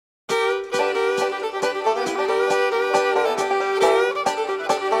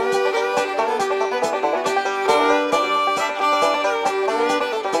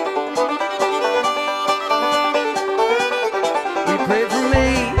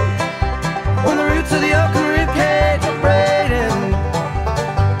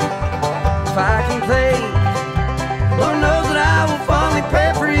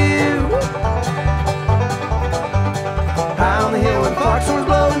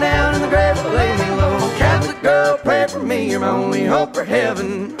my only hope for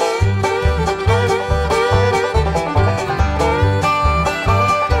heaven.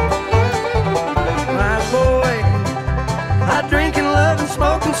 My boy, I drink and love and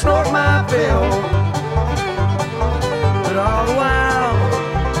smoke and snort my fill, but all the while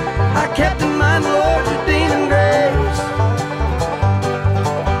I kept in mind the Lord's redeeming grace.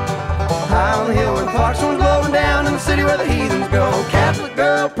 High on the hill where the foxhorn's blowing down, in the city where the heathens go. Catholic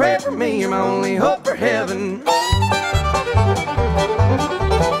girl, pray for me, you're my only hope for heaven.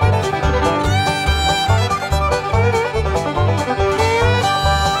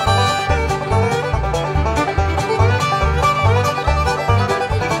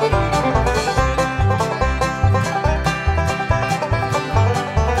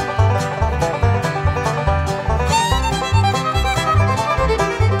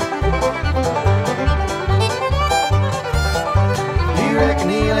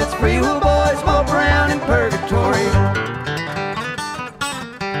 He lets free wheel boys mope around in purgatory.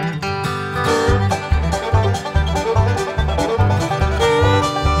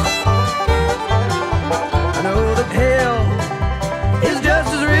 I know that hell is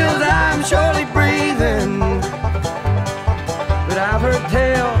just as real as I'm surely breathing, but I've heard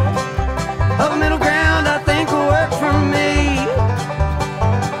tell of a middle ground I think will work for me.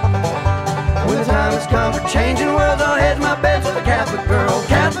 When the time has come for changing worlds, I'll hedge my bets with a Catholic girl.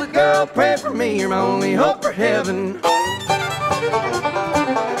 Catholic girl, pray for me, you're my only hope for heaven.